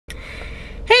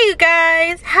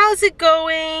guys, how's it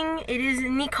going? It is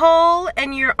Nicole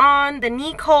and you're on the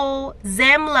Nicole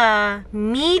Zemla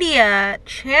Media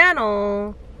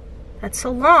channel. That's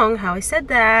so long how I said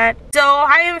that. So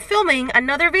I am filming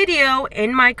another video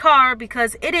in my car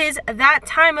because it is that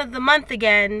time of the month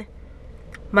again.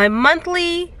 My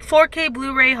monthly 4K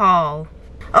Blu-ray haul.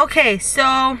 Okay,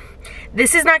 so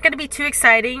this is not going to be too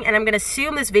exciting and I'm going to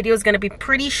assume this video is going to be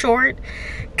pretty short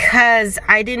because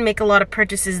I didn't make a lot of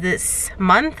purchases this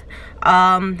month.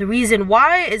 The reason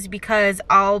why is because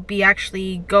I'll be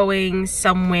actually going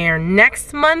somewhere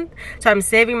next month, so I'm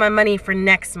saving my money for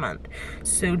next month.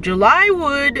 So July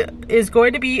is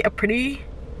going to be a pretty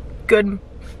good,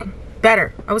 I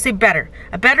would say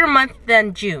a better month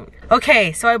than June.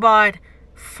 Okay, so I bought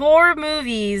 4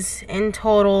 movies in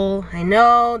total. I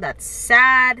know that's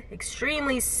sad,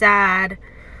 extremely sad,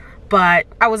 but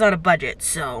I was on a budget,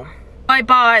 so I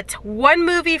bought 1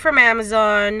 movie from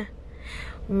Amazon,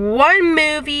 1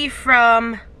 movie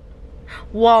from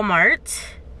Walmart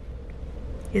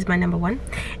is my number 1,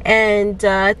 and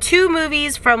 2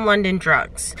 movies from London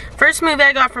Drugs. First movie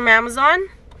I got from Amazon,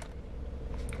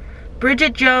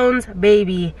 Bridget Jones'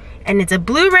 Baby, and it's a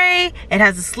Blu-ray. It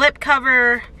has a slip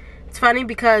cover. It's funny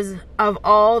because of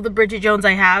all the Bridget Jones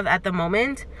I have at the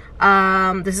moment,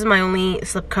 this is my only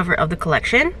slipcover of the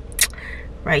collection,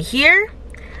 right here.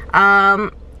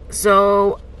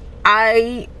 So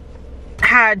I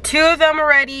had 2 of them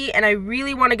already, and I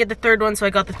really want to get the 3rd one, so I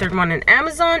got the 3rd one on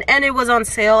Amazon, and it was on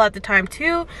sale at the time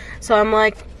too. So I'm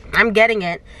like, I'm getting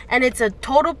it, and it's a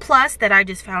Total Plus that I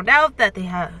just found out that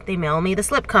they mail me the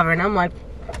slipcover, and I'm like,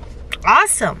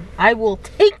 awesome, I will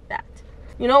take that.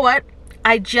 You know what?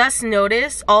 I just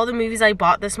noticed all the movies I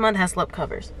bought this month has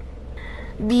slipcovers.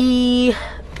 The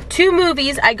 2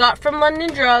 movies I got from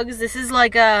London Drugs, this is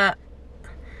like a,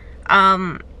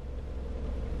 how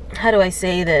do I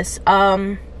say this?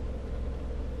 I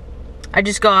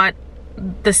just got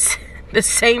the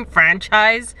same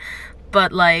franchise,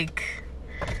 but like,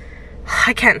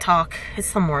 I can't talk.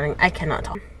 It's the morning. I cannot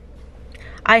talk.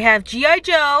 I have G.I.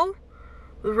 Joe,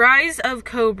 Rise of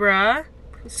Cobra.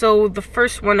 So the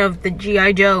first one of the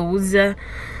G.I. Jonas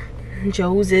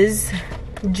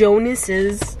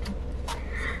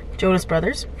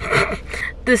Brothers.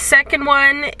 The second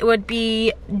one would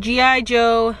be G.I.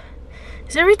 Joe.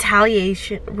 Is it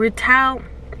Retaliation?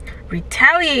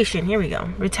 Retaliation. Here we go.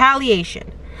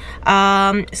 Retaliation.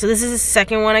 So this is the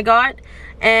second one I got,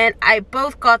 and I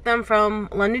both got them from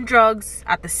London Drugs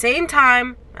at the same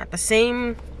time at the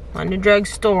same London Drugs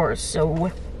stores.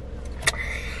 So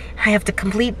I have to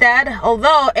complete that.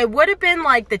 Although it would have been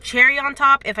like the cherry on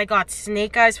top if I got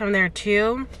Snake Eyes from there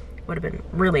too. Would have been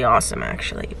really awesome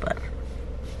actually, but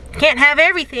can't have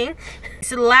everything.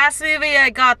 So the last movie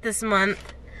I got this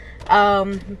month,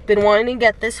 been wanting to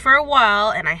get this for a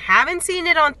while, and I haven't seen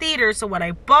it on theater, so when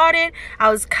I bought it,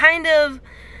 I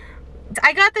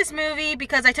got this movie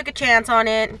because I took a chance on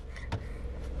it.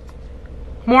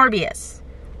 Morbius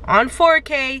on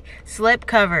 4K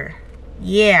slipcover.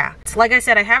 Yeah, so like I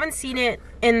said, I haven't seen it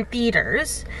in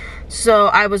theaters, so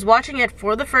I was watching it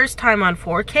for the first time on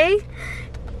 4K,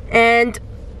 and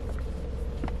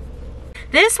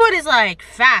this one is like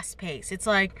fast paced. It's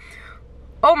like,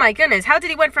 oh my goodness, how did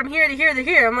he went from here to here to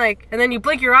here? I'm like, and then you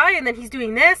blink your eye and then he's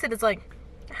doing this, and it's like,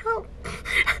 how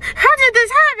did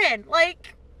this happen?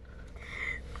 Like,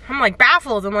 I'm like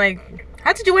baffled. I'm like,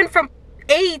 how did you went from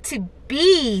A to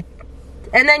B?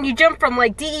 And then you jump from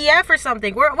like DEF or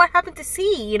something. What happened to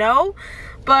C, you know?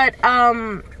 But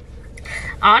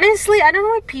honestly, I don't know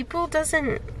why people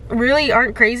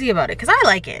aren't crazy about it, because I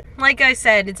like it. Like I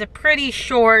said, it's a pretty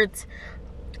short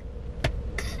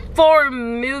 4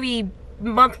 movie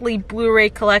monthly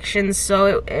Blu-ray collection,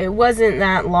 so it wasn't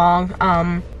that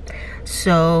long.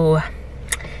 So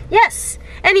yes,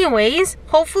 anyways,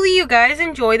 hopefully you guys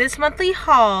enjoy this monthly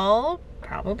haul.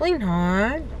 Probably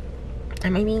not.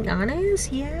 Am I being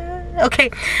honest? Yeah. Okay.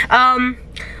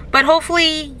 But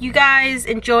hopefully you guys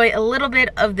enjoy a little bit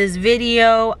of this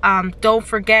video. Don't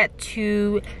forget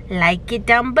to like it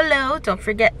down below. Don't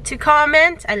forget to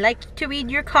comment. I like to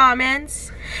read your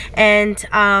comments. And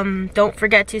don't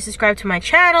forget to subscribe to my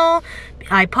channel.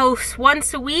 I post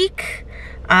once a week.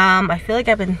 I feel like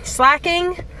I've been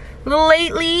slacking a little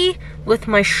lately with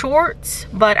my shorts,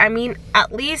 but I mean,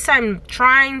 at least I'm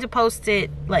trying to post it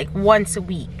like once a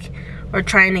week, or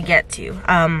trying to get to.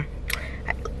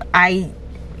 I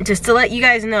just to let you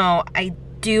guys know, I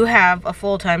do have a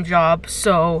full-time job,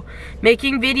 so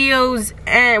making videos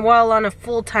and while on a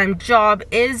full-time job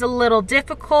is a little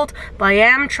difficult, but I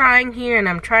am trying here, and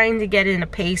I'm trying to get in a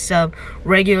pace of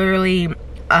regularly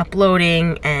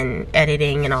uploading and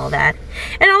editing and all that.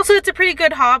 And also it's a pretty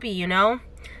good hobby, you know.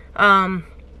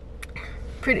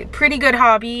 Pretty good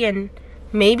hobby, and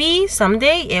maybe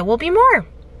someday it will be more.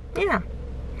 Yeah.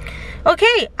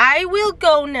 Okay, I will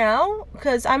go now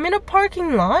because I'm in a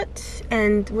parking lot,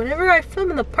 and whenever I film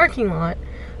in the parking lot,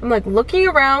 I'm like looking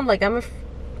around like I'm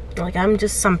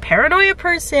just some paranoia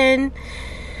person.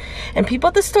 And people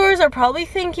at the stores are probably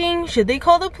thinking, should they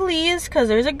call the police? Because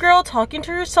there's a girl talking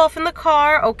to herself in the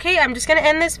car. Okay, I'm just gonna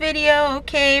end this video.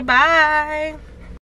 Okay, bye.